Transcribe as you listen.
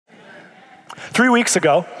3 weeks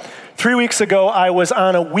ago, I was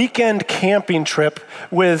on a weekend camping trip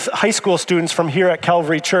with high school students from here at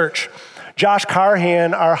Calvary Church. Josh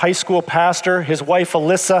Carhan, our high school pastor, his wife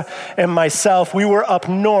Alyssa, and myself, we were up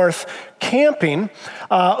north camping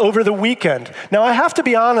over the weekend. Now, I have to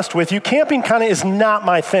be honest with you, camping kind of is not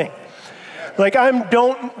my thing. Like, I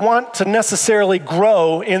don't want to necessarily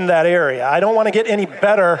grow in that area. I don't want to get any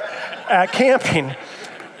better at camping.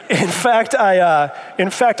 In fact,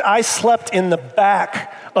 I slept in the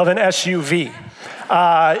back of an SUV.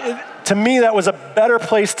 To me, that was a better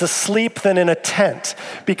place to sleep than in a tent,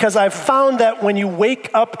 because I've found that when you wake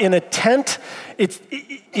up in a tent,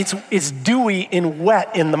 it's dewy and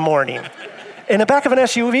wet in the morning. And the back of an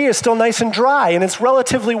SUV is still nice and dry, and it's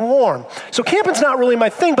relatively warm. So camping's not really my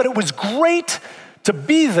thing, but it was great to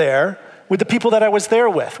be there with the people that I was there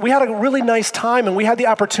with. We had a really nice time, and we had the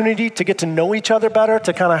opportunity to get to know each other better,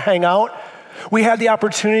 to kind of hang out. We had the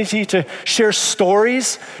opportunity to share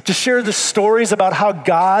stories, to share the stories about how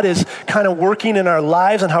God is kind of working in our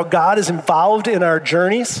lives and how God is involved in our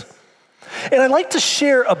journeys. And I'd like to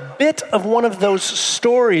share a bit of one of those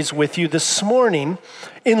stories with you this morning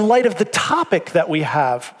in light of the topic that we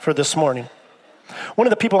have for this morning. One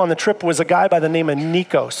of the people on the trip was a guy by the name of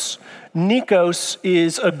Nikos. Nikos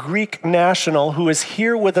is a Greek national who is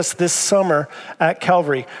here with us this summer at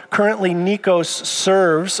Calvary. Currently, Nikos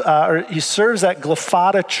serves at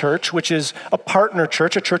Glyphada Church, which is a partner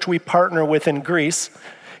church, a church we partner with in Greece.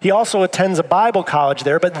 He also attends a Bible college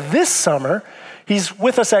there, but this summer, he's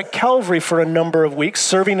with us at Calvary for a number of weeks,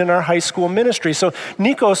 serving in our high school ministry. So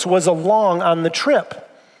Nikos was along on the trip.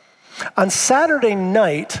 On Saturday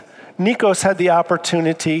night, Nikos had the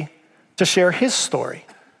opportunity to share his story.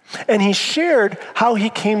 And he shared how he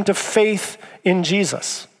came to faith in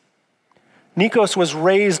Jesus. Nikos was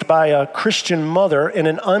raised by a Christian mother and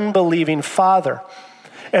an unbelieving father.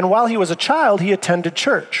 And while he was a child, he attended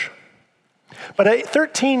church. But at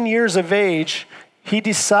 13 years of age, he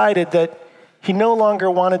decided that he no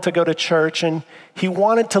longer wanted to go to church, and he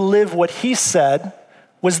wanted to live what he said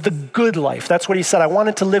was the good life. That's what he said. I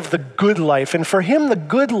wanted to live the good life. And for him, the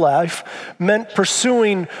good life meant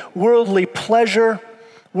pursuing worldly pleasure,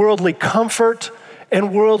 worldly comfort,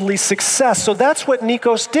 and worldly success. So that's what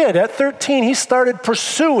Nikos did. At 13, he started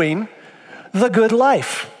pursuing the good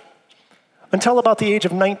life until about the age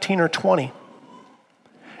of 19 or 20.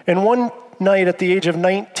 And one night at the age of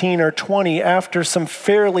 19 or 20, after some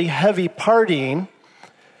fairly heavy partying,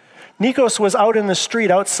 Nikos was out in the street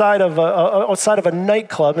outside of a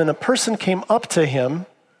nightclub, and a person came up to him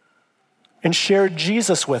and shared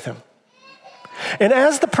Jesus with him. And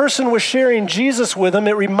as the person was sharing Jesus with him,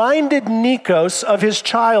 it reminded Nikos of his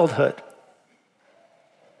childhood.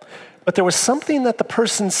 But there was something that the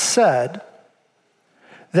person said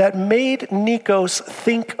that made Nikos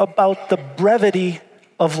think about the brevity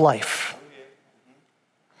of life.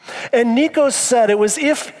 And Nikos said it was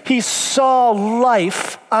if he saw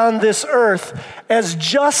life on this earth as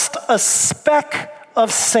just a speck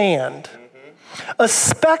of sand. A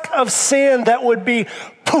speck of sand that would be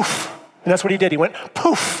poof. And that's what he did. He went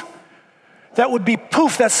poof. That would be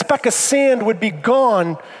poof. That speck of sand would be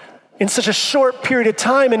gone in such a short period of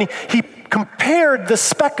time. And he compared the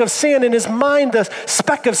speck of sand in his mind. The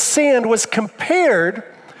speck of sand was compared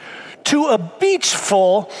to a beach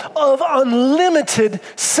full of unlimited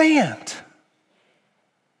sand.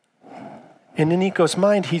 And in Nikos'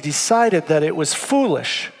 mind, he decided that it was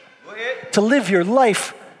foolish to live your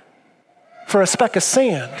life for a speck of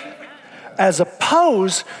sand, as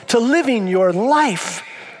opposed to living your life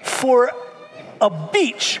for a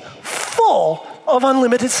beach full of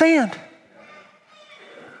unlimited sand.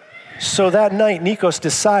 So that night, Nikos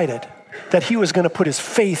decided that he was going to put his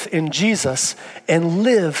faith in Jesus and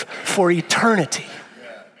live for eternity.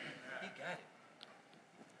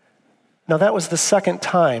 Now, that was the second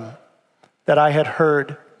time that I had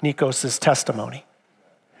heard Nikos' testimony.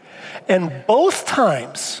 And both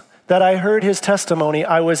times that I heard his testimony,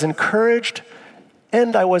 I was encouraged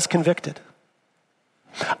and I was convicted.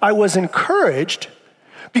 I was encouraged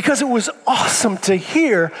because it was awesome to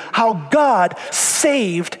hear how God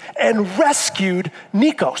saved and rescued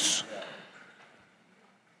Nikos.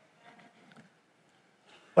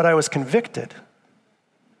 But I was convicted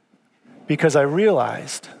because I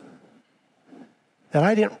realized that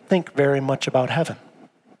I didn't think very much about heaven.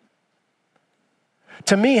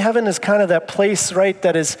 To me, heaven is kind of that place, right,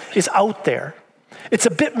 that is out there. It's a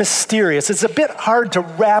bit mysterious. It's a bit hard to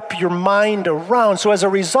wrap your mind around. So as a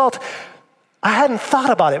result, I hadn't thought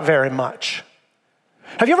about it very much.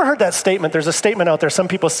 Have you ever heard that statement? There's a statement out there. Some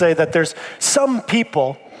people say that there's some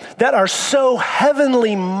people that are so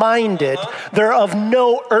heavenly minded, they're of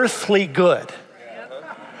no earthly good.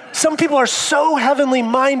 Some people are so heavenly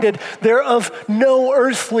minded, they're of no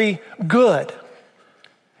earthly good.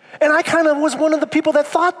 And I kind of was one of the people that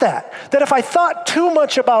thought that if I thought too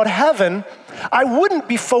much about heaven, I wouldn't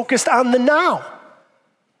be focused on the now.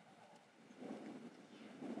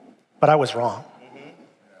 But I was wrong.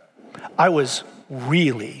 I was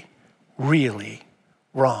really, really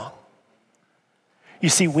wrong. You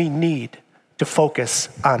see, we need to focus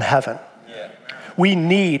on heaven. We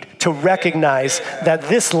need to recognize that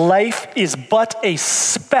this life is but a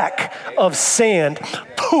speck of sand.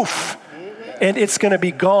 Poof! And it's going to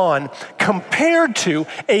be gone compared to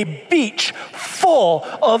a beach full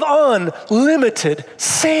of unlimited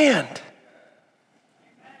sand.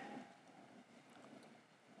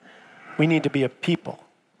 We need to be a people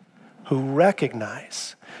who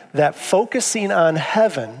recognize that focusing on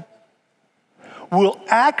heaven will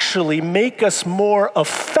actually make us more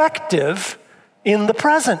effective in the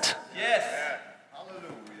present. Yes.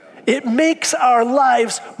 It makes our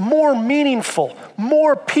lives more meaningful,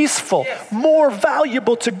 more peaceful, more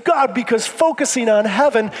valuable to God, because focusing on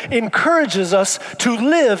heaven encourages us to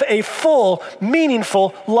live a full,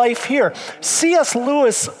 meaningful life here. C.S.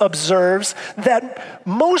 Lewis observes that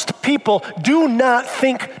most people do not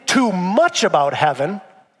think too much about heaven.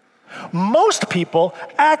 Most people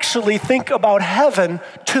actually think about heaven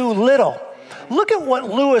too little. Look at what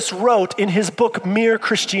Lewis wrote in his book, Mere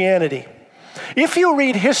Christianity. If you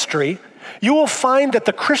read history, you will find that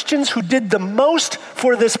the Christians who did the most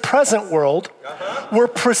for this present world were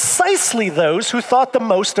precisely those who thought the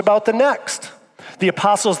most about the next. The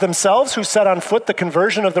apostles themselves, who set on foot the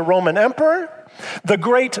conversion of the Roman emperor, the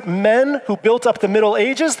great men who built up the Middle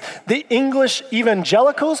Ages, the English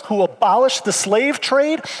evangelicals who abolished the slave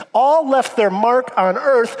trade, all left their mark on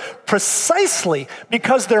earth precisely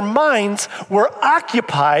because their minds were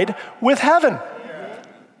occupied with heaven.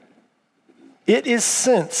 It is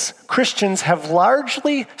since Christians have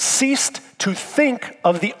largely ceased to think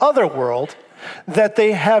of the other world that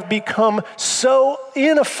they have become so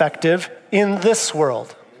ineffective in this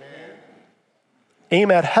world.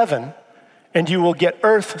 Aim at heaven, and you will get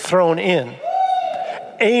earth thrown in.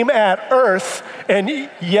 Aim at earth, and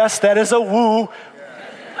yes, that is a woo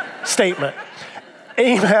statement.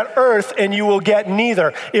 Aim at earth, and you will get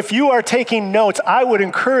neither. If you are taking notes, I would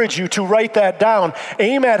encourage you to write that down.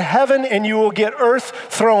 Aim at heaven, and you will get earth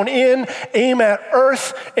thrown in. Aim at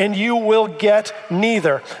earth, and you will get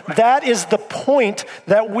neither. That is the point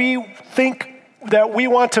that we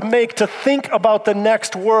want to make, to think about the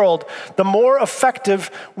next world. The more effective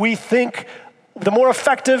we think about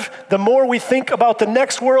the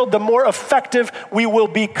next world, the more effective we will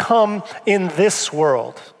become in this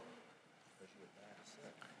world.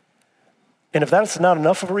 And if that's not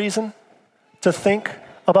enough of a reason to think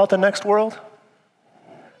about the next world,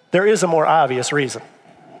 there is a more obvious reason.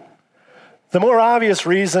 The more obvious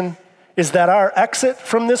reason is that our exit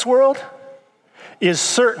from this world is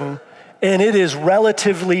certain, and it is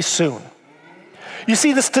relatively soon. You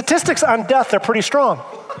see, the statistics on death are pretty strong.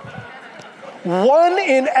 1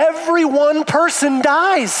 in every 1 person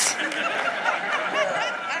dies.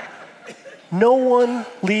 No one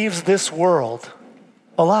leaves this world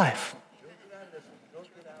alive.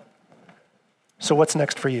 So what's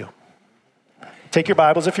next for you? Take your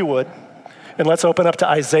Bibles, if you would, and let's open up to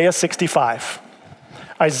Isaiah 65.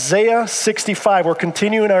 Isaiah 65. We're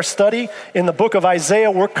continuing our study in the book of Isaiah.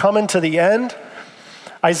 We're coming to the end.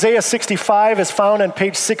 Isaiah 65 is found on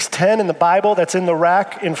page 610 in the Bible that's in the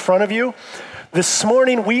rack in front of you. This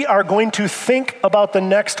morning, we are going to think about the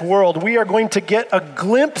next world. We are going to get a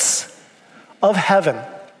glimpse of heaven.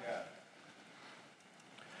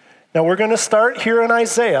 Now, we're going to start here in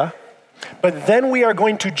Isaiah, but then we are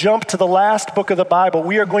going to jump to the last book of the Bible.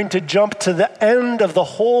 We are going to jump to the end of the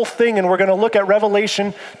whole thing, and we're going to look at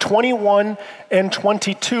Revelation 21 and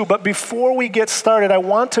 22. But before we get started, I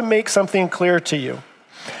want to make something clear to you.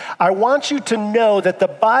 I want you to know that the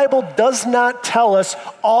Bible does not tell us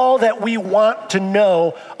all that we want to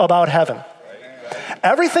know about heaven.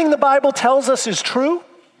 Everything the Bible tells us is true.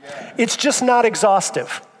 It's just not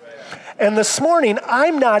exhaustive. And this morning,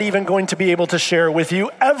 I'm not even going to be able to share with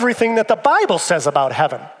you everything that the Bible says about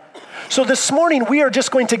heaven. So this morning, we are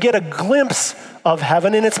just going to get a glimpse of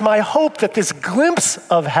heaven, and it's my hope that this glimpse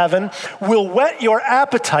of heaven will whet your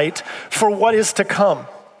appetite for what is to come.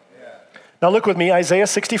 Now look with me, Isaiah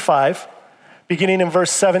 65, beginning in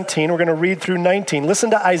verse 17. We're going to read through 19.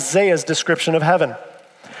 Listen to Isaiah's description of heaven.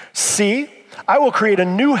 See, I will create a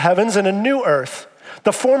new heavens and a new earth.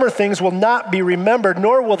 The former things will not be remembered,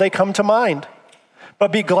 nor will they come to mind.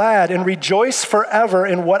 but be glad and rejoice forever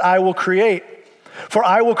in what I will create. For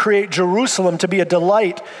I will create Jerusalem to be a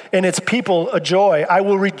delight and its people a joy. I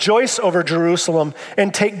will rejoice over Jerusalem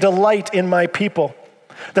and take delight in my people.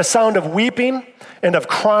 The sound of weeping and of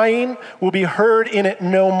crying will be heard in it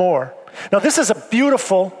no more. Now this is a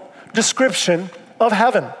beautiful description of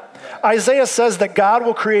heaven. Isaiah says that God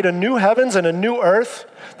will create a new heavens and a new earth.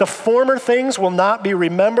 The former things will not be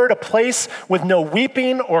remembered, a place with no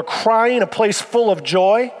weeping or crying, a place full of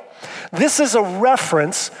joy. This is a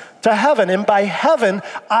reference to heaven, and by heaven,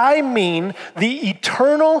 I mean the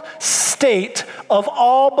eternal state of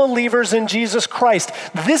all believers in Jesus Christ.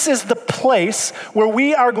 This is the place where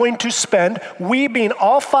we are going to spend, we being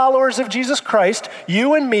all followers of Jesus Christ,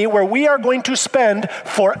 you and me, where we are going to spend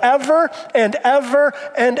forever and ever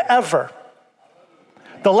and ever.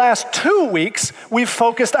 The last 2 weeks, we've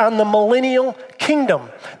focused on the millennial kingdom.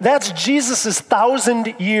 That's Jesus'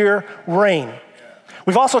 1,000-year reign.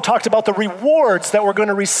 We've also talked about the rewards that we're going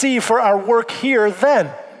to receive for our work here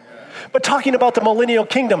then. But talking about the millennial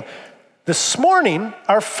kingdom, this morning,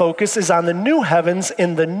 our focus is on the new heavens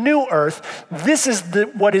and the new earth. This is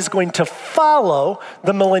what is going to follow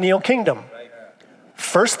the millennial kingdom.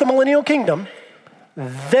 First the millennial kingdom,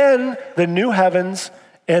 then the new heavens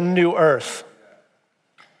and new earth.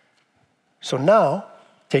 So now,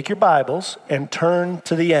 take your Bibles and turn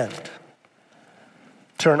to the end.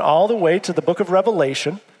 Turn all the way to the book of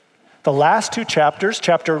Revelation, the last 2 chapters,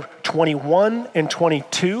 chapter 21 and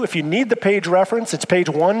 22. If you need the page reference, it's page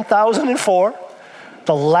 1004,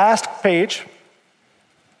 the last page.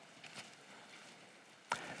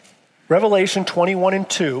 Revelation 21 and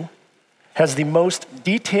 2 has the most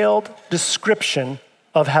detailed description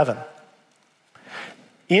of heaven.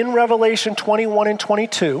 In Revelation 21 and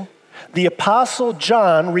 22, the Apostle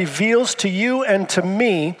John reveals to you and to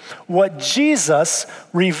me what Jesus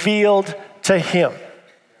revealed to him.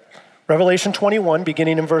 Revelation 21,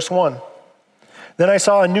 beginning in verse 1. Then I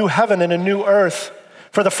saw a new heaven and a new earth,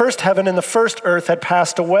 for the first heaven and the first earth had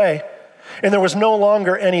passed away, and there was no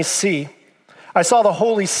longer any sea. I saw the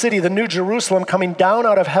holy city, the new Jerusalem, coming down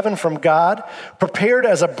out of heaven from God, prepared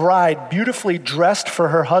as a bride, beautifully dressed for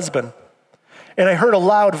her husband. And I heard a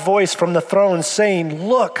loud voice from the throne saying,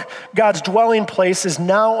 "Look, God's dwelling place is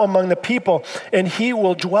now among the people, and he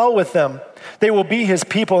will dwell with them. They will be his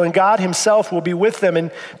people, and God himself will be with them and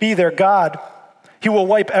be their God. He will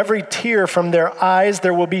wipe every tear from their eyes.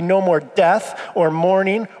 There will be no more death or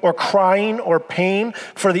mourning or crying or pain,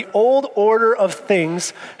 for the old order of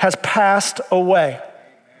things has passed away."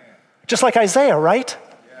 Just like Isaiah, right?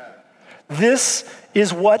 This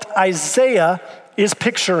is what Isaiah is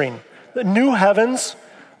picturing. The new heavens,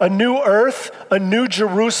 a new earth, a new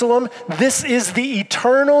Jerusalem. This is the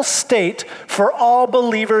eternal state for all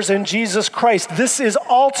believers in Jesus Christ. This is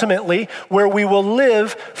ultimately where we will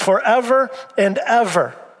live forever and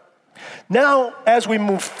ever. Now, as we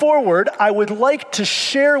move forward, I would like to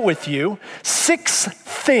share with you six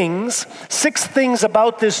things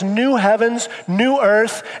about this new heavens, new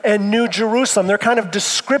earth, and new Jerusalem. They're kind of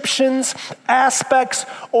descriptions, aspects,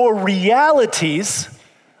 or realities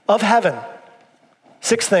of heaven.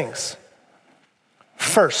 6 things.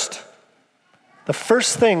 First, the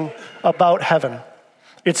first thing about heaven,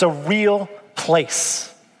 it's a real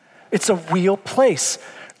place. It's a real place.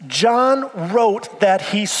 John wrote that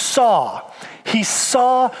he saw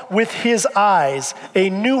with his eyes a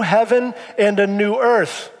new heaven and a new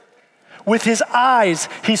earth. With his eyes,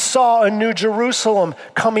 he saw a new Jerusalem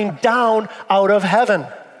coming down out of heaven.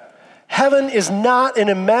 Heaven is not an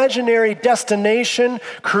imaginary destination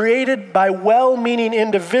created by well-meaning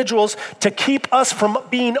individuals to keep us from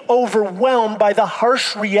being overwhelmed by the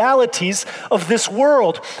harsh realities of this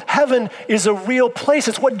world. Heaven is a real place.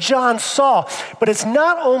 It's what John saw. But it's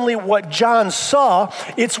not only what John saw,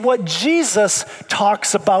 it's what Jesus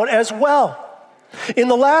talks about as well. In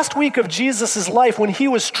the last week of Jesus' life, when he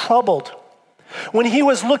was troubled, when he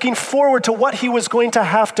was looking forward to what he was going to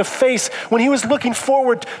have to face, when he was looking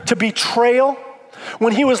forward to betrayal,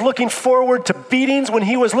 when he was looking forward to beatings, when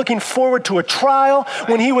he was looking forward to a trial,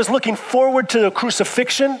 when he was looking forward to the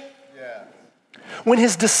crucifixion, when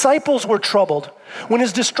his disciples were troubled, when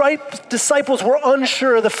his disciples were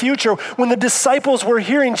unsure of the future, when the disciples were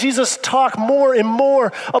hearing Jesus talk more and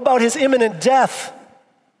more about his imminent death,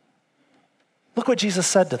 look what Jesus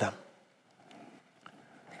said to them.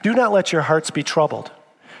 "Do not let your hearts be troubled.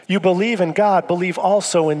 You believe in God, believe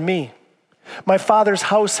also in me. My Father's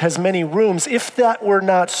house has many rooms. If that were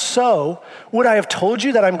not so, would I have told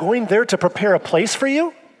you that I'm going there to prepare a place for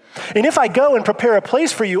you? And if I go and prepare a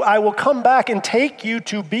place for you, I will come back and take you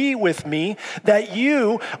to be with me, that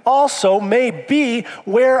you also may be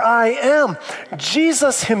where I am.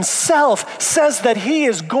 Jesus himself says that he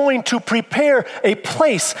is going to prepare a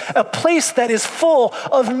place that is full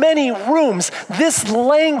of many rooms. This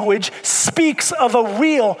language speaks of a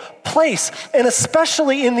real place. And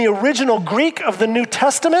especially in the original Greek of the New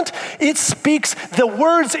Testament, the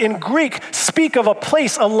words in Greek speak of a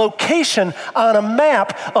place, a location on a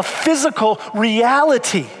map, a physical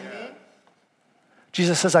reality.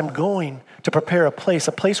 Jesus says, I'm going to prepare a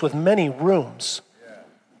place with many rooms,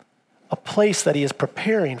 a place that he is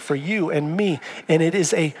preparing for you and me, and it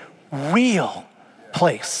is a real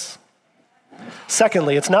place.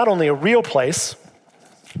 Secondly, it's not only a real place,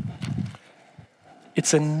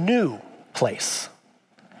 it's a new place.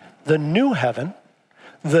 The new heaven,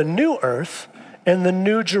 the new earth, and the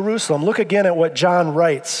new Jerusalem. Look again at what John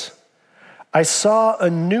writes. I saw a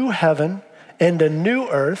new heaven and a new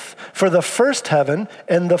earth, for the first heaven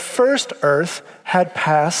and the first earth had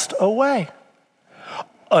passed away.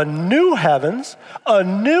 A new heavens, a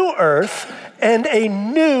new earth, and a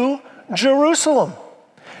new Jerusalem.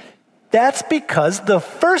 That's because the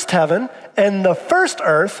first heaven and the first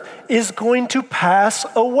earth is going to pass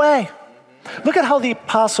away. Look at how the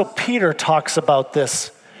Apostle Peter talks about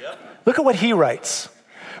this. Look at what he writes.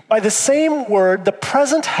 By the same word, the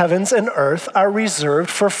present heavens and earth are reserved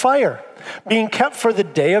for fire, being kept for the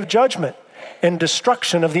day of judgment and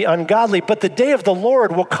destruction of the ungodly. But the day of the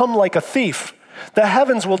Lord will come like a thief. The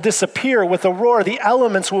heavens will disappear with a roar. The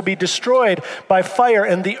elements will be destroyed by fire,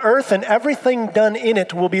 and the earth and everything done in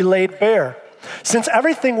it will be laid bare. Since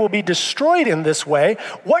everything will be destroyed in this way,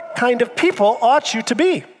 what kind of people ought you to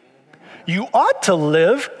be? You ought to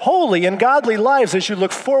live holy and godly lives as you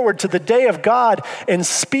look forward to the day of God and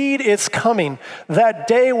speed its coming. That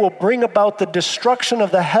day will bring about the destruction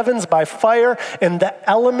of the heavens by fire, and the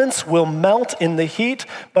elements will melt in the heat.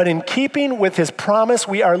 But in keeping with his promise,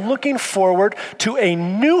 we are looking forward to a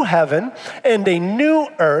new heaven and a new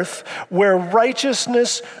earth where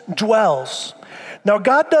righteousness dwells. Now,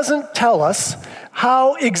 God doesn't tell us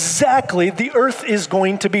how exactly the earth is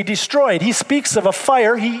going to be destroyed. He speaks of a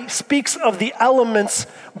fire. He speaks of the elements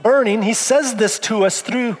burning. He says this to us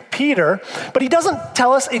through Peter, but he doesn't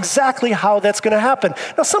tell us exactly how that's going to happen.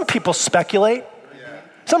 Now, some people speculate.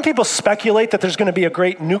 Some people speculate that there's going to be a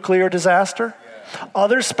great nuclear disaster.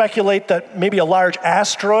 Others speculate that maybe a large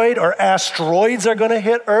asteroid or asteroids are going to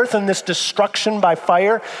hit Earth and this destruction by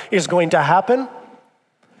fire is going to happen.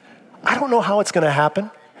 I don't know how it's going to happen,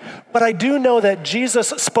 but I do know that Jesus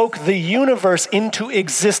spoke the universe into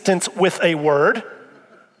existence with a word.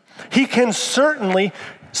 He can certainly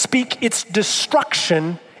speak its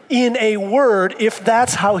destruction in a word if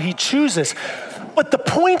that's how he chooses. But the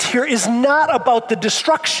point here is not about the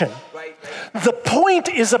destruction. The point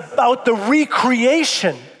is about the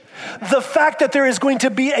recreation. The fact that there is going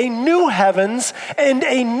to be a new heavens and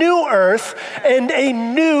a new earth and a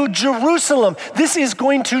new Jerusalem. This is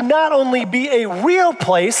going to not only be a real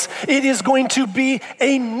place, it is going to be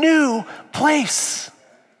a new place.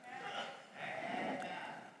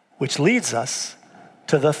 Which leads us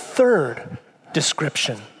to the third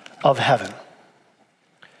description of heaven.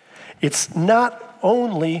 It's not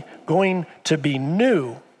only going to be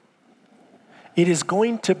new, it is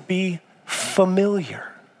going to be familiar.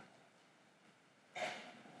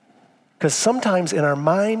 Because sometimes in our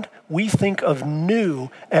mind, we think of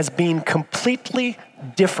new as being completely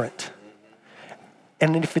different.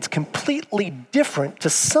 And if it's completely different,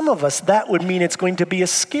 to some of us, that would mean it's going to be a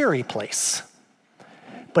scary place.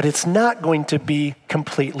 But it's not going to be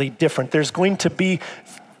completely different. There's going to be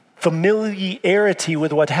familiarity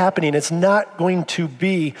with what's happening. It's not going to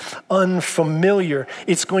be unfamiliar.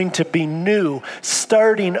 It's going to be new,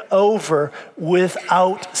 starting over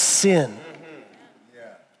without sin.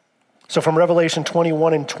 So from Revelation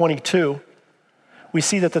 21 and 22, we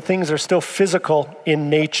see that the things are still physical in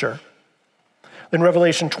nature. In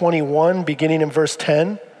Revelation 21, beginning in verse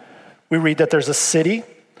 10, we read that there's a city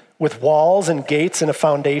with walls and gates and a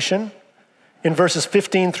foundation. In verses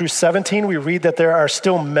 15 through 17, we read that there are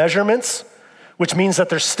still measurements, which means that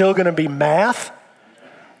there's still going to be math.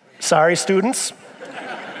 Sorry, students.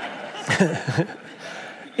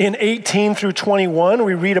 In 18 through 21,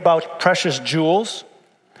 we read about precious jewels.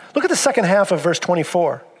 Look at the second half of verse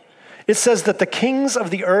 24. It says that the kings of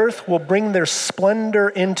the earth will bring their splendor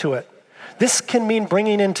into it. This can mean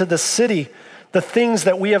bringing into the city the things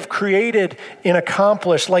that we have created and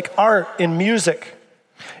accomplished, like art and music.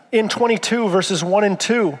 In 22, verses 1 and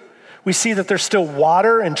 2, we see that there's still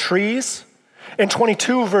water and trees. In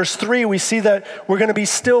 22, verse 3, we see that we're going to be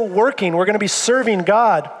still working. We're going to be serving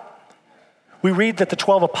God. We read that the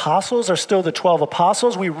 12 apostles are still the 12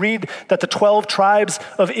 apostles. We read that the 12 tribes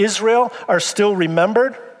of Israel are still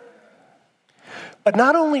remembered. But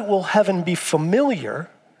not only will heaven be familiar,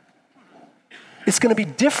 it's going to be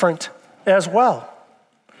different as well.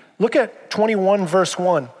 Look at 21 verse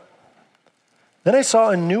 1. Then I saw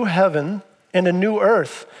a new heaven and a new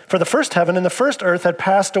earth. For the first heaven and the first earth had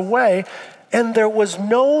passed away, and there was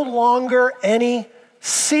no longer any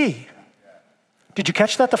sea. Did you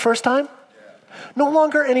catch that the first time? No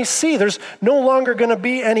longer any sea. There's no longer going to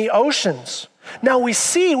be any oceans. Now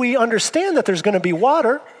we understand that there's going to be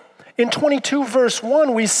water. In 22 verse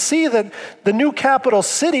 1, we see that the new capital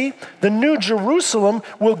city, the new Jerusalem,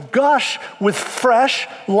 will gush with fresh,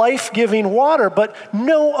 life-giving water, but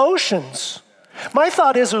no oceans. My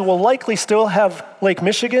thought is we will likely still have Lake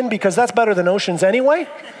Michigan because that's better than oceans anyway.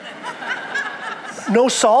 No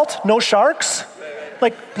salt, no sharks.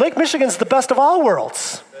 Like Lake Michigan's the best of all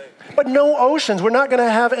worlds. But no oceans. We're not going to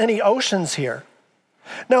have any oceans here.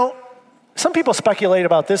 Now, some people speculate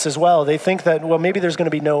about this as well. They think that, well, maybe there's going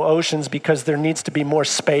to be no oceans because there needs to be more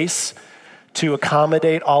space to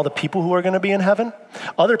accommodate all the people who are going to be in heaven.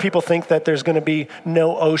 Other people think that there's going to be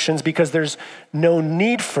no oceans because there's no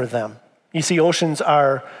need for them. You see, oceans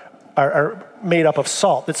are made up of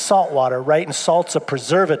salt. It's salt water, right? And salt's a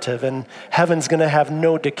preservative, and heaven's going to have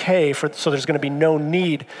no decay, so there's going to be no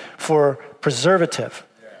need for preservative.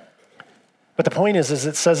 But the point is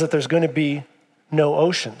it says that there's going to be no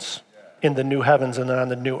oceans in the new heavens and on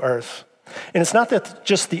the new earth. And it's not that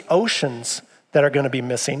just the oceans that are going to be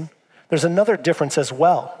missing. There's another difference as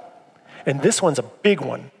well. And this one's a big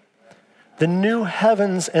one. The new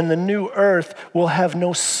heavens and the new earth will have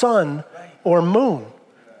no sun or moon.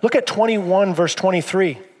 Look at 21 verse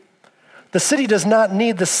 23. The city does not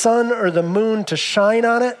need the sun or the moon to shine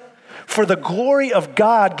on it, for the glory of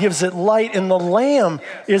God gives it light, and the Lamb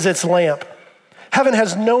is its lamp. Heaven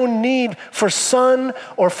has no need for sun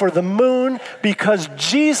or for the moon because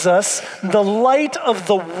Jesus, the light of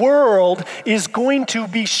the world, is going to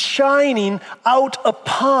be shining out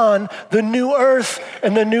upon the new earth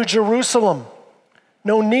and the new Jerusalem.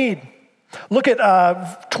 No need. Look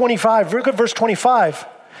at 25. Look at verse 25.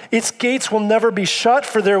 Its gates will never be shut,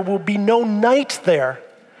 for there will be no night there.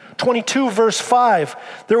 22 verse 5.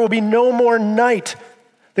 There will be no more night.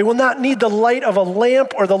 They will not need the light of a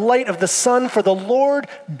lamp or the light of the sun, for the Lord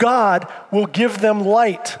God will give them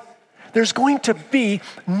light. There's going to be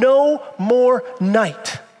no more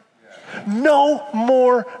night. No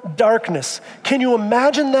more darkness. Can you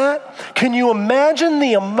imagine that? Can you imagine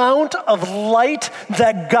the amount of light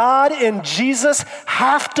that God and Jesus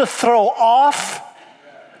have to throw off?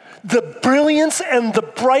 The brilliance and the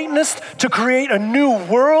brightness to create a new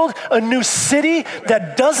world, a new city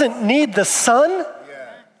that doesn't need the sun?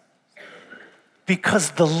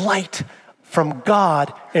 Because the light from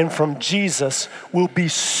God and from Jesus will be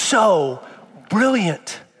so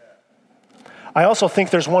brilliant. I also think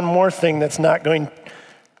there's one more thing that's not going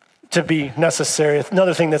to be necessary,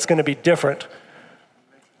 another thing that's going to be different.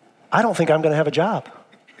 I don't think I'm going to have a job.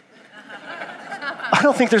 I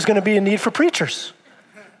don't think there's going to be a need for preachers.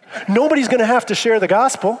 Nobody's going to have to share the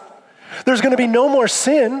gospel. There's going to be no more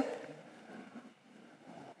sin.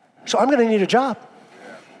 So I'm going to need a job.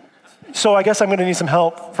 So I guess I'm going to need some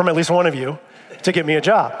help from at least one of you to get me a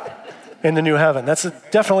job in the new heaven. That's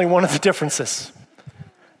definitely one of the differences.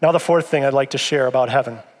 Now the fourth thing I'd like to share about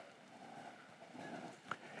heaven.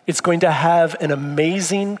 It's going to have an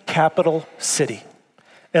amazing capital city.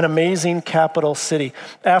 An amazing capital city.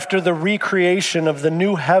 After the recreation of the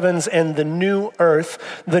new heavens and the new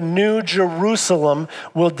earth, the new Jerusalem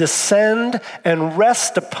will descend and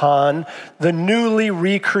rest upon the newly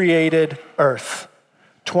recreated earth.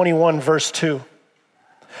 21 verse 2.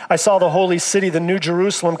 I saw the holy city, the new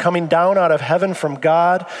Jerusalem, coming down out of heaven from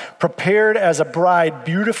God, prepared as a bride,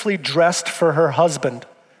 beautifully dressed for her husband.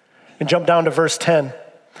 And jump down to verse 10.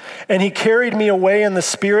 And he carried me away in the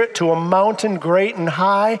spirit to a mountain great and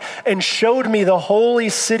high, and showed me the holy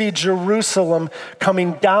city Jerusalem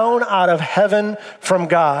coming down out of heaven from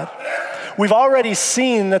God. We've already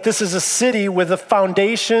seen that this is a city with the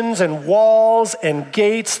foundations and walls and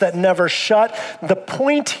gates that never shut. The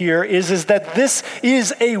point here is that this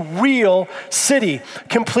is a real city,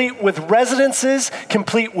 complete with residences,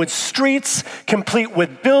 complete with streets, complete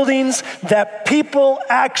with buildings that people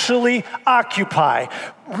actually occupy.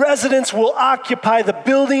 Residents will occupy the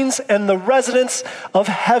buildings and the residents of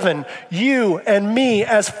heaven. You and me,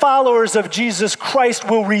 as followers of Jesus Christ,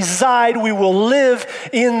 will reside. We will live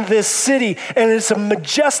in this city. And it's a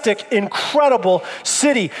majestic, incredible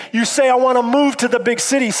city. You say, I want to move to the big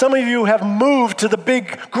city. Some of you have moved to the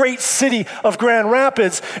big, great city of Grand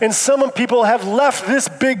Rapids. And some people have left this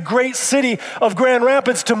big, great city of Grand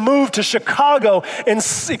Rapids to move to Chicago and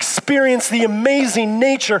experience the amazing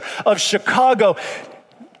nature of Chicago.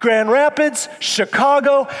 Grand Rapids,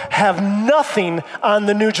 Chicago have nothing on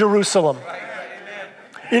the New Jerusalem.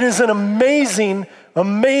 It is an amazing,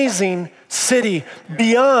 amazing city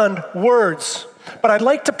beyond words. But I'd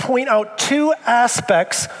like to point out two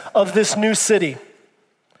aspects of this new city.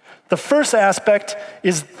 The first aspect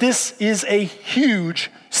is this is a huge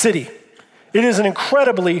city. It is an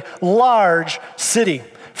incredibly large city.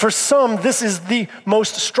 For some, this is the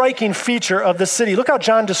most striking feature of the city. Look how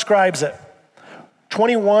John describes it.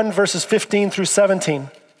 21 verses 15 through 17.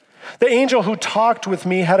 The angel who talked with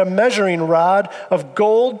me had a measuring rod of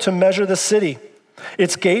gold to measure the city,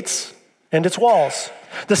 its gates and its walls.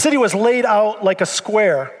 The city was laid out like a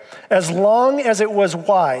square, as long as it was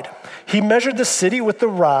wide. He measured the city with the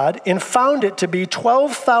rod and found it to be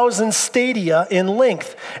 12,000 stadia in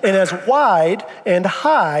length and as wide and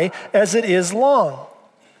high as it is long.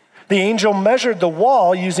 The angel measured the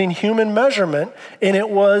wall using human measurement, and it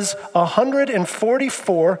was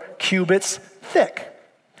 144 cubits thick.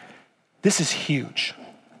 This is huge.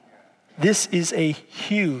 This is a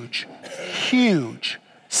huge, huge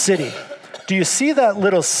city. Do you see that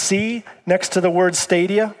little C next to the word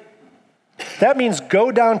stadia? That means go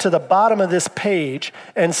down to the bottom of this page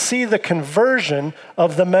and see the conversion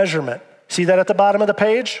of the measurement. See that at the bottom of the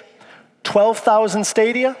page? 12,000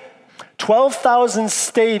 stadia? 12,000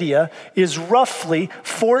 stadia is roughly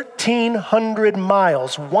 1,400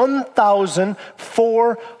 miles,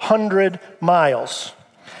 1,400 miles.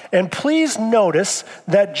 And please notice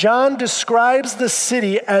that John describes the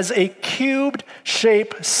city as a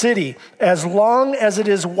cubed-shaped city, as long as it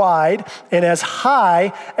is wide and as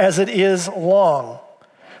high as it is long.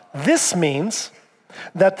 This means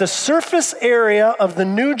that the surface area of the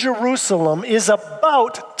New Jerusalem is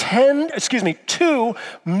about 2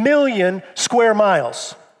 million square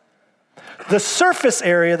miles. The surface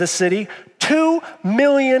area of the city, 2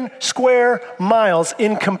 million square miles.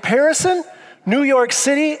 In comparison, New York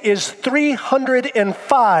City is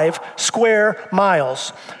 305 square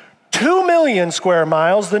miles. 2 million square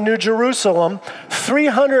miles, the New Jerusalem,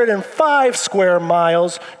 305 square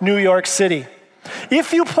miles, New York City.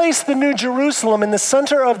 If you place the New Jerusalem in the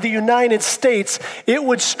center of the United States, it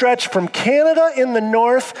would stretch from Canada in the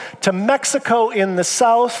north to Mexico in the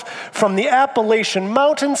south, from the Appalachian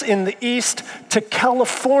Mountains in the east to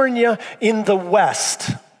California in the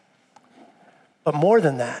west. But more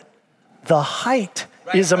than that, the height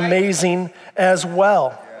is amazing as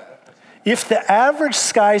well. If the average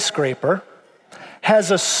skyscraper has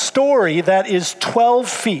a story that is 12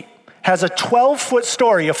 feet, has a 12-foot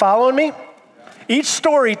story, you following me? Each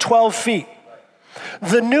story 12 feet.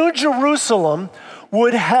 The New Jerusalem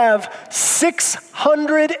would have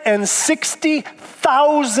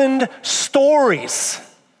 660,000 stories.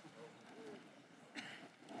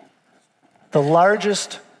 The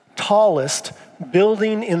largest, tallest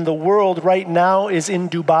building in the world right now is in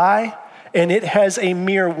Dubai, and it has a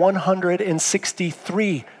mere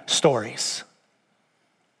 163 stories.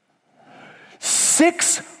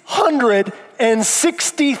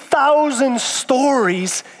 660,000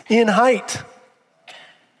 stories in height.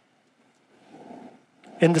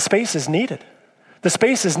 And the space is needed. The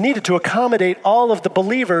space is needed to accommodate all of the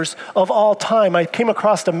believers of all time. I came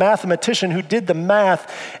across a mathematician who did the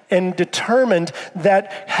math and determined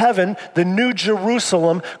that heaven, the New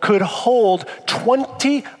Jerusalem, could hold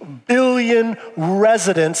 20 billion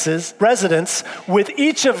residents, with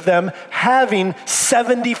each of them having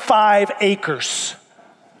 75 acres.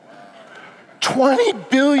 20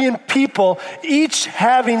 billion people, each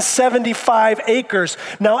having 75 acres.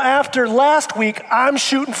 Now, after last week, I'm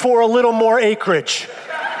shooting for a little more acreage.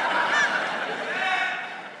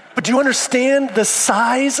 But do you understand the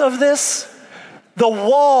size of this? The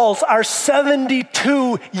walls are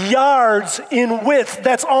 72 yards in width.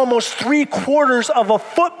 That's almost 3/4 of a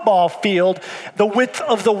football field, the width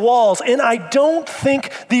of the walls. And I don't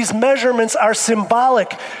think these measurements are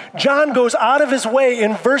symbolic. John goes out of his way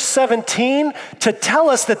in verse 17 to tell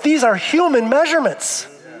us that these are human measurements.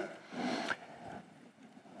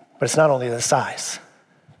 But it's not only the size.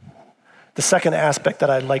 The second aspect that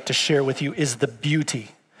I'd like to share with you is the beauty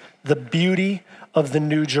of the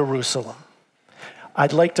New Jerusalem.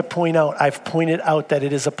 I'd like to point out, I've pointed out that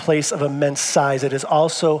it is a place of immense size. It is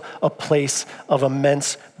also a place of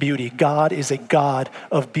immense beauty. God is a God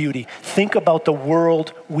of beauty. Think about the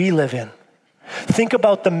world we live in. Think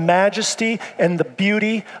about the majesty and the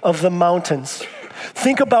beauty of the mountains.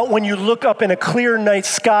 Think about when you look up in a clear night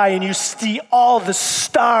sky and you see all the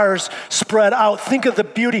stars spread out. Think of the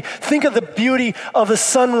beauty. Think of the beauty of a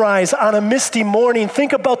sunrise on a misty morning.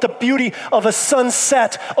 Think about the beauty of a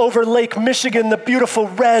sunset over Lake Michigan, the beautiful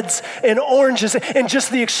reds and oranges, and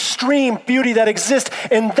just the extreme beauty that exists.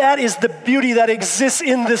 And that is the beauty that exists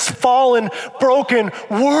in this fallen, broken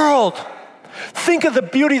world. Think of the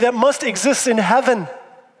beauty that must exist in heaven.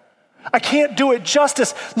 I can't do it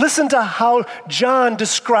justice. Listen to how John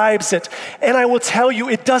describes it. And I will tell you,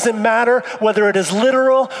 it doesn't matter whether it is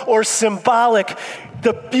literal or symbolic.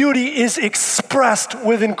 The beauty is expressed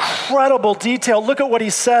with incredible detail. Look at what he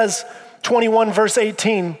says, 21 verse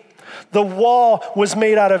 18. The wall was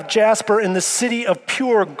made out of jasper in the city of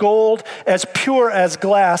pure gold, as pure as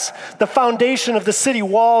glass. The foundation of the city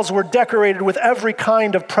walls were decorated with every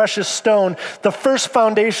kind of precious stone. The first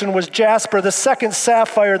foundation was jasper, the second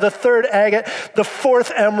sapphire, the third agate, the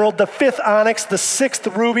fourth emerald, the fifth onyx, the sixth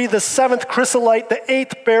ruby, the seventh chrysolite, the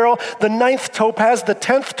eighth beryl, the ninth topaz, the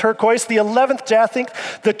 10th turquoise, the 11th jacinth,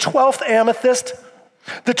 the 12th amethyst.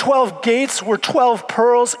 The 12 gates were 12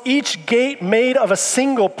 pearls, each gate made of a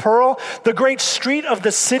single pearl. The great street of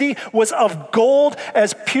the city was of gold,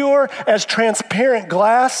 as pure as transparent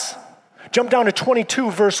glass. Jump down to 22,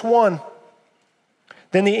 verse 1.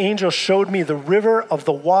 Then the angel showed me the river of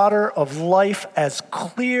the water of life, as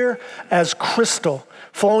clear as crystal,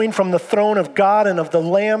 flowing from the throne of God and of the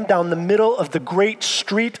Lamb down the middle of the great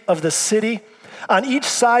street of the city. On each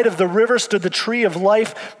side of the river stood the tree of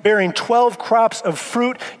life, bearing 12 crops of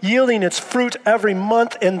fruit, yielding its fruit every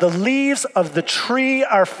month, and the leaves of the tree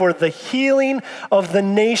are for the healing of the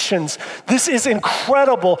nations. This is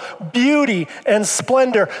incredible beauty and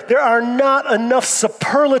splendor. There are not enough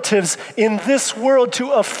superlatives in this world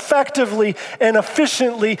to effectively and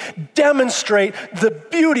efficiently demonstrate the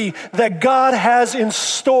beauty that God has in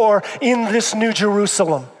store in this New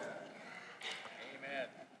Jerusalem.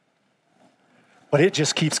 But it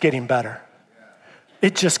just keeps getting better.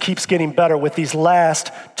 It just keeps getting better with these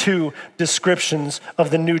last two descriptions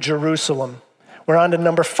of the New Jerusalem. We're on to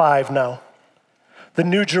number 5 now. The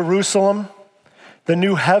New Jerusalem, the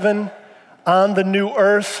new heaven on the new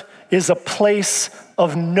earth is a place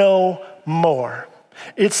of no more.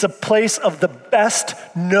 It's a place of the best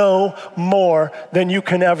no more than you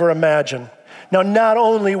can ever imagine. Now, not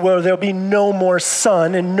only will there be no more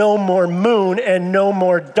sun and no more moon and no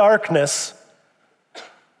more darkness,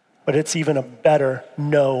 but it's even a better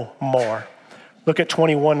no more. Look at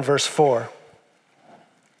 21 verse 4.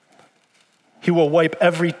 He will wipe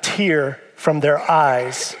every tear from their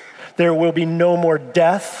eyes. There will be no more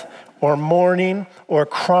death or mourning or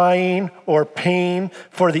crying or pain,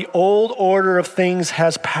 for the old order of things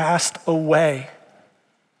has passed away.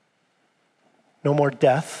 No more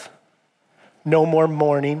death, no more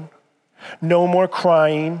mourning, no more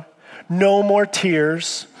crying, no more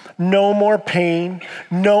tears, no more pain,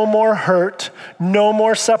 no more hurt, no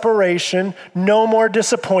more separation, no more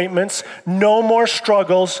disappointments, no more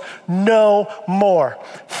struggles, no more.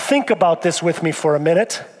 Think about this with me for a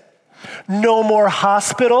minute. No more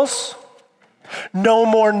hospitals, no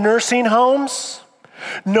more nursing homes,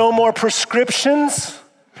 no more prescriptions,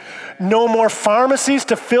 no more pharmacies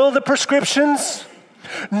to fill the prescriptions,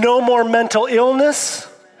 no more mental illness,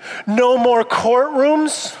 no more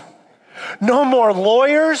courtrooms, no more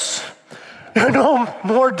lawyers, no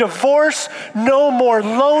more divorce, no more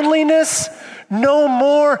loneliness, no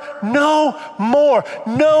more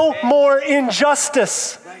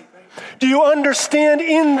injustice. Do you understand?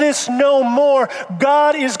 In this no more,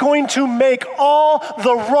 God is going to make all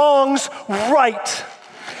the wrongs right.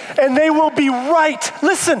 And they will be right.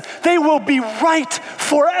 Listen, they will be right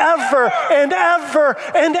forever and ever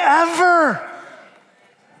and ever.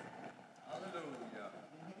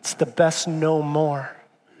 It's the best no more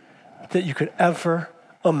that you could ever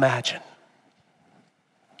imagine.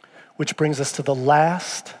 Which brings us to the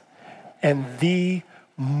last and the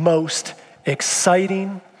most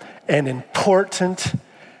exciting and important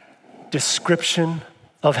description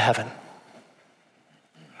of heaven.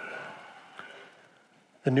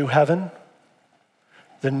 The new heaven,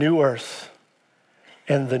 the new earth,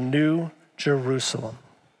 and the new Jerusalem.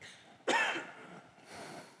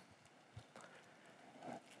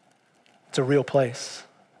 It's a real place.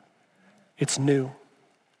 It's new.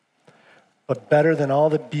 But better than all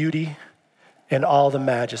the beauty and all the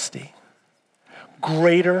majesty.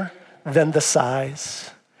 Greater than the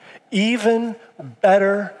size. Even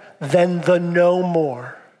better than the no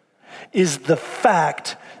more is the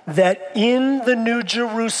fact that in the New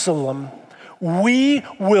Jerusalem, we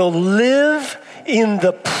will live in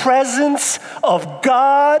the presence of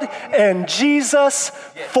God and Jesus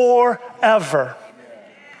forever.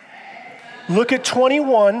 Look at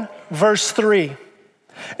 21, verse 3.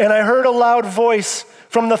 And I heard a loud voice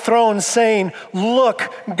from the throne saying,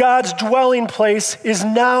 "Look, God's dwelling place is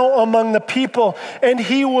now among the people, and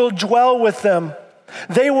he will dwell with them.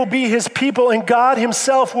 They will be his people, and God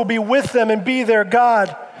himself will be with them and be their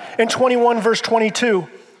God." And 21, verse 22.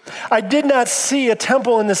 I did not see a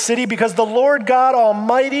temple in the city because the Lord God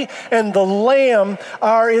Almighty and the Lamb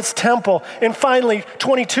are its temple. And finally,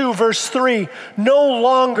 22 verse 3, no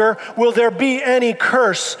longer will there be any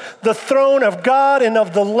curse. The throne of God and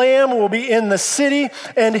of the Lamb will be in the city,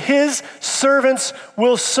 and his servants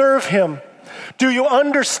will serve him. Do you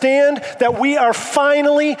understand that we are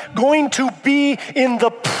finally going to be in the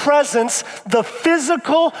presence, the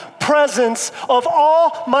physical presence of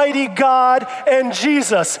Almighty God and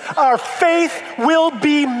Jesus? Our faith will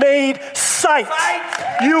be made sight.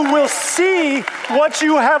 You will see what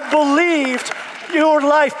you have believed your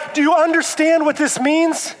life. Do you understand what this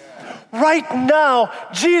means? Right now,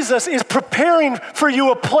 Jesus is preparing for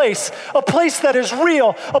you a place that is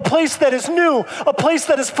real, a place that is new, a place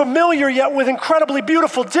that is familiar yet with incredibly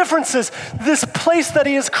beautiful differences. This place that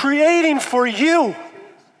he is creating for you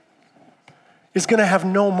is going to have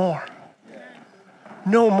no more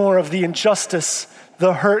of the injustice,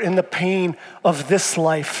 the hurt, and the pain of this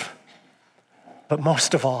life. But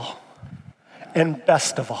most of all, and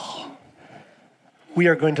best of all, we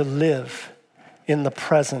are going to live in the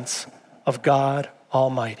presence of God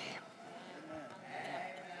Almighty.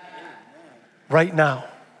 Right now,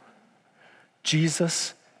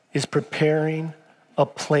 Jesus is preparing a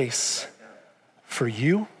place for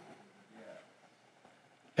you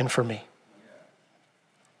and for me.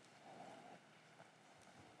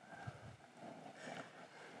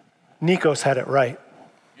 Nikos had it right.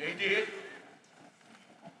 Yeah, he did.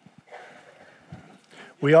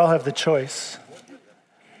 We all have the choice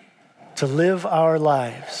to live our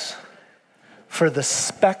lives for the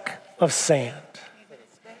speck of sand.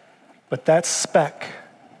 But that speck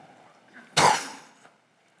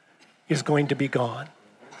is going to be gone.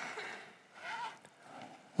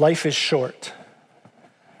 Life is short.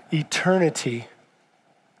 Eternity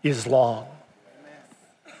is long.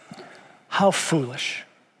 How foolish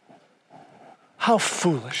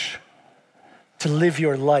to live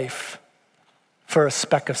your life for a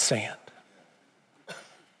speck of sand.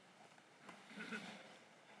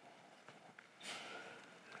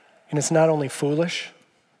 And it's not only foolish,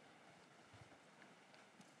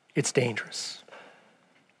 it's dangerous.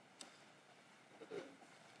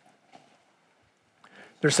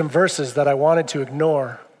 There's some verses that I wanted to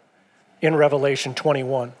ignore in Revelation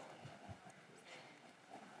 21,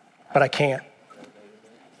 but I can't.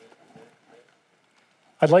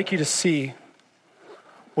 I'd like you to see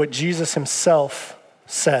what Jesus himself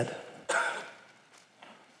said.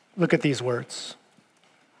 Look at these words.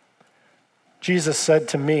 Jesus said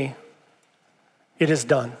to me, "It is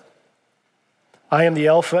done. I am the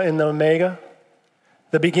Alpha and the Omega,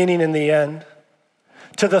 the beginning and the end.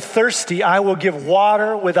 To the thirsty, I will give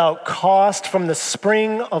water without cost from the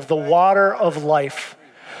spring of the water of life.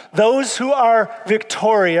 Those who are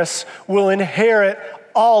victorious will inherit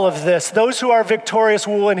all of this. Those who are victorious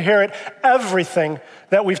will inherit everything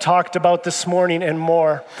that we've talked about this morning and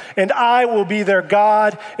more. And I will be their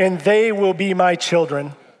God, and they will be my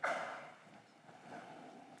children.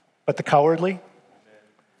 But the cowardly,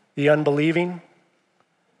 the unbelieving,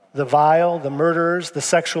 the vile, the murderers, the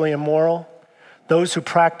sexually immoral, those who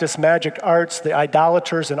practice magic arts, the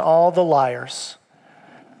idolaters, and all the liars,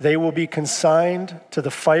 they will be consigned to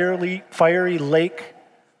the fiery lake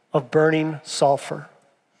of burning sulfur.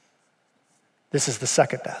 This is the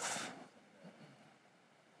second death."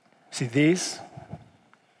 See, these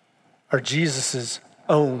are Jesus'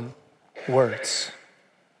 own words.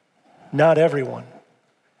 Not everyone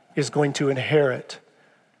is going to inherit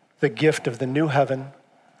the gift of the new heaven,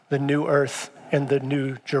 the new earth, and the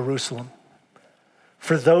new Jerusalem.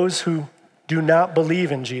 For those who do not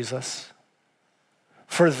believe in Jesus,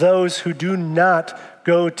 for those who do not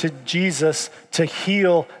go to Jesus to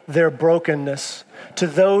heal their brokenness, to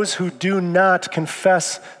those who do not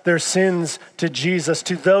confess their sins to Jesus,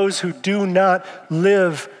 to those who do not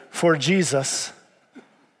live for Jesus,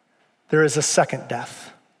 there is a second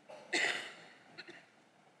death.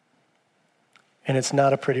 And it's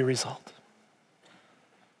not a pretty result.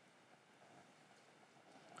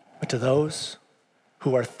 But to those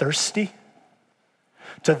who are thirsty,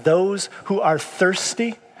 to those who are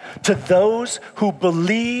thirsty, to those who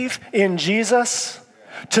believe in Jesus,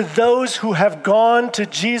 to those who have gone to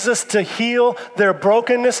Jesus to heal their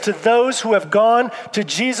brokenness, to those who have gone to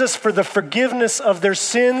Jesus for the forgiveness of their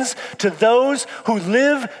sins, to those who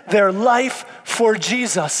live their life for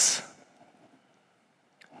Jesus.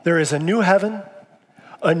 There is a new heaven,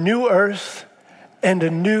 a new earth, and a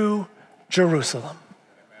new Jerusalem.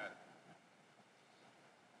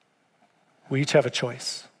 We each have a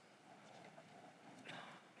choice.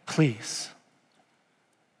 Please,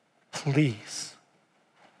 please,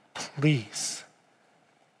 please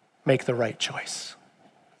make the right choice.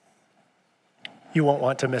 You won't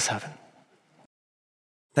want to miss heaven.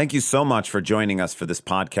 Thank you so much for joining us for this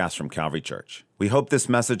podcast from Calvary Church. We hope this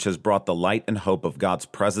message has brought the light and hope of God's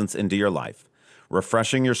presence into your life,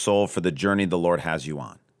 refreshing your soul for the journey the Lord has you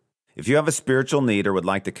on. If you have a spiritual need or would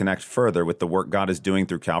like to connect further with the work God is doing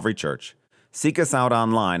through Calvary Church, seek us out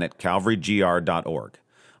online at calvarygr.org.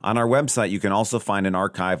 On our website, you can also find an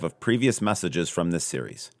archive of previous messages from this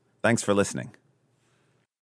series. Thanks for listening.